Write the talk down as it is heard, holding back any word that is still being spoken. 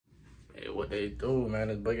they do, man.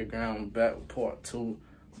 It's Boogie Ground back with part 2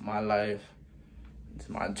 of my life. It's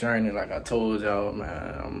my journey, like I told y'all,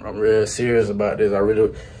 man. I'm real serious about this. I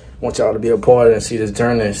really want y'all to be a part of it and see this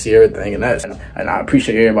journey and see everything. And I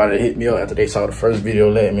appreciate everybody that hit me up after they saw the first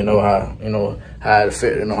video, letting me know how, how it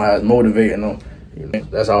affected them, how it's motivating them.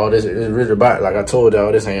 That's all this is really about. Like I told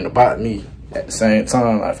y'all, this ain't about me. At the same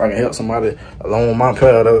time, like, if I can help somebody along my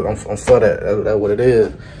path, I'm for that. That's what it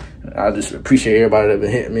is. I just appreciate everybody that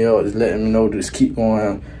been hitting me up, just letting me know, just keep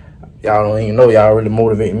going. Y'all don't even know, y'all really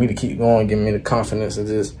motivating me to keep going, giving me the confidence and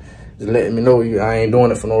just letting me know I ain't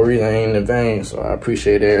doing it for no reason, I ain't in vain. So I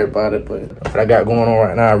appreciate everybody. But what I got going on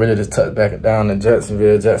right now, I really just touched back down in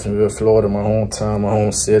Jacksonville, Florida, my hometown, my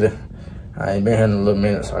home city. I ain't been here in a little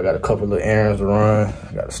minute, so I got a couple of little errands to run.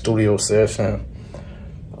 I got a studio session.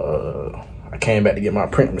 I came back to get my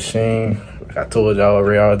print machine. Like I told y'all,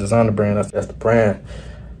 Real Designer brand, that's the brand.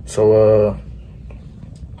 So,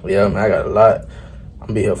 yeah, man, I got a lot. I'm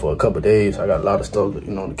gonna be here for a couple of days. I got a lot of stuff,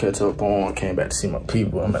 to catch up on. I came back to see my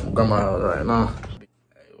people. I'm at my grandma's house right now. Hey,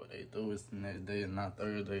 what they do is the next day, it's not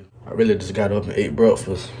Thursday. I really just got up and ate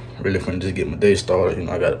breakfast. Really finna just get my day started.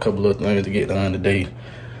 I got a couple of things to get done today.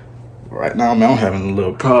 Right now, man, I'm having a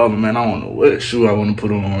little problem, man. I don't know what shoe I want to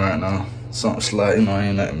put on right now. Something slight,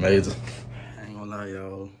 ain't nothing major. I ain't gonna lie,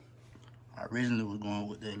 y'all. I originally was going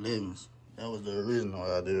with the 11s. That was the original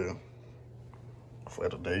idea for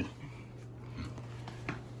today.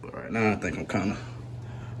 But right now, I think I'm kind of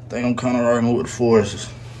rocking with the forces.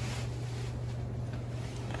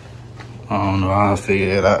 I don't know. I'll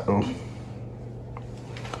figure it out though.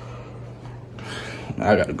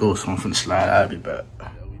 I gotta go, so I'm finna slide. I'll be back. Yeah,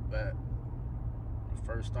 we back. The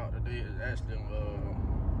first start today is actually,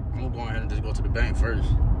 I'm gonna go ahead and just go to the bank first.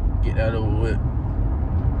 Get that over with.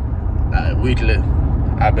 Weekly,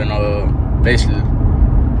 I've been basically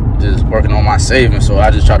just working on my savings, so I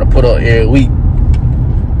just try to put up every week.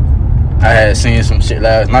 I had seen some shit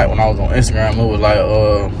last night when I was on Instagram. It was like,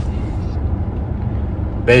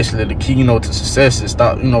 basically the key, to success is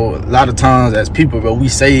stop. A lot of times as people, bro, we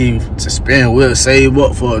save to spend. We'll save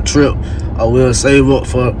up for a trip, or we'll save up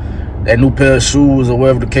for that new pair of shoes, or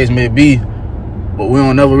whatever the case may be. But we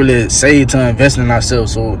don't never really save to invest in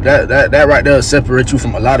ourselves. So that right there separates you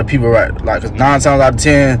from a lot of people, right? Like, 'cause 9 times out of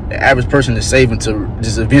 10, the average person is saving to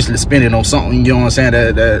just eventually spend it on something. You know what I'm saying?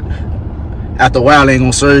 That after a while ain't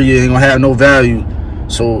gonna serve you, ain't gonna have no value.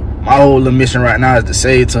 So my whole little mission right now is to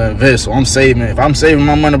save to invest. So I'm saving. If I'm saving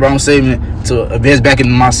my money, bro, I'm saving it to invest back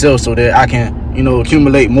into myself so that I can,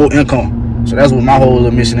 accumulate more income. So that's what my whole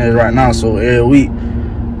little mission is right now. So every week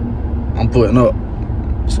I'm putting up.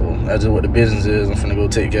 So that's just what the business is. I'm finna go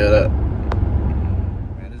take care of that.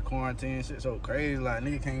 Man, this quarantine shit so crazy. Like,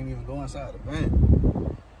 nigga can't even go inside the bank.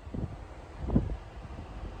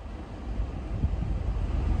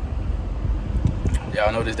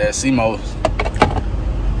 Y'all noticed that CMOS.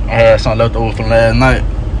 I had something left over from last night.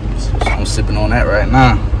 So I'm sipping on that right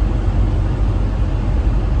now.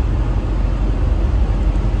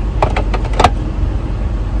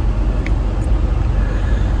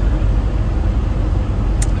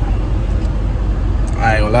 I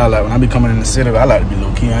ain't gonna lie, like when I be coming in the city, I like to be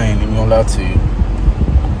low key. I ain't even gonna lie to you.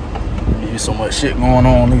 There's so much shit going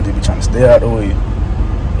on, niggas be trying to stay out the way.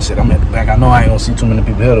 Shit, I'm at the bank. I know I ain't gonna see too many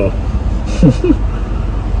people here though.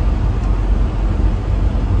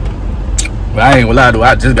 But I ain't gonna lie though,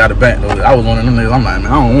 I just got a bank though. I was one of them niggas, I'm like,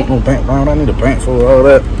 man, I don't want no bank, bro. I need a bank for all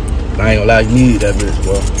that. But I ain't gonna lie, you need that bitch,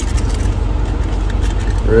 bro.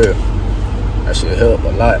 For real. That shit help a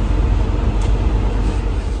lot.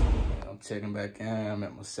 Checking back in. I'm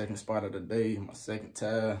at my second spot of the day, my second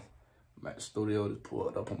time. I'm at the studio, just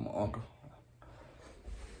pulled up on my uncle.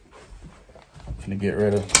 I'm finna get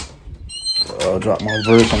ready to drop my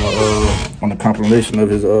verse on the compilation of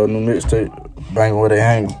his new mixtape, Bang Where They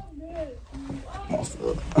Hang.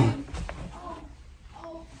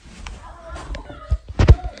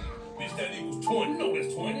 Bitch, that equals 20. No,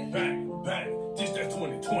 that's 20. Back. This, that's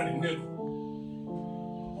 20, nigga.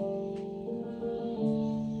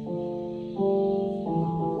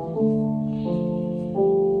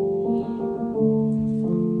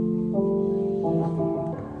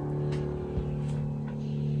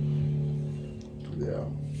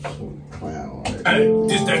 Hey,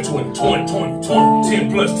 this that 20, 10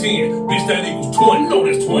 plus 10. Bitch, that equals 20. No,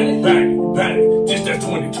 that's 20. Back. This that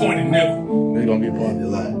 20, nigga. They gonna be part of your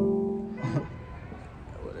life.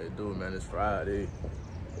 What they do, man, it's Friday.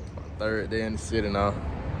 My 3rd day in the city now.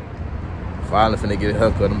 Finally finna get a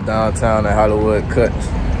haircut. I'm downtown at Hollywood Cuts.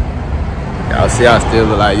 Y'all see I still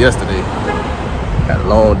look like yesterday. Had a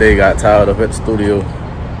long day, got tired up at the studio.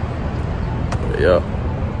 But yeah.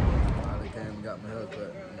 Finally came and got my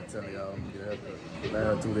haircut. telling y'all, I'm gonna get a haircut.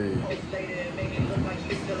 Last 2 days.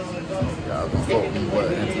 Y'all gonna fuck with me,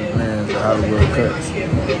 what, into the plans of Hollywood cuts. Yeah,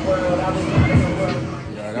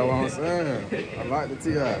 that's what I'm saying. I like the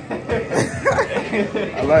T.I.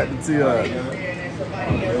 I like the T.I.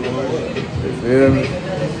 You feel me?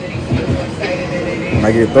 When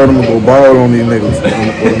I get 30, I'm gonna go ball on these niggas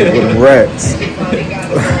with them rats.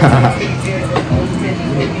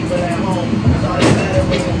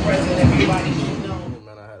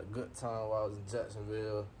 Man, I had a good time while I was in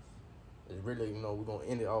Jacksonville. It's really, you know, we're gonna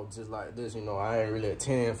end it off just like this. You know, I ain't really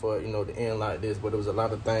attending for it, you know, to end like this, but there was a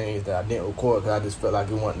lot of things that I didn't record because I just felt like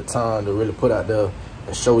it wasn't the time to really put out there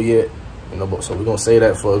and show yet. You know, but so we're gonna say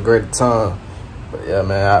that for a greater time. But yeah,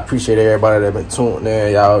 man, I appreciate everybody that been tuned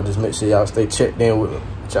in. Y'all just make sure y'all stay checked in with me.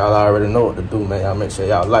 Y'all already know what to do, man. Y'all make sure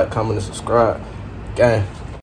y'all like, comment, and subscribe. Gang.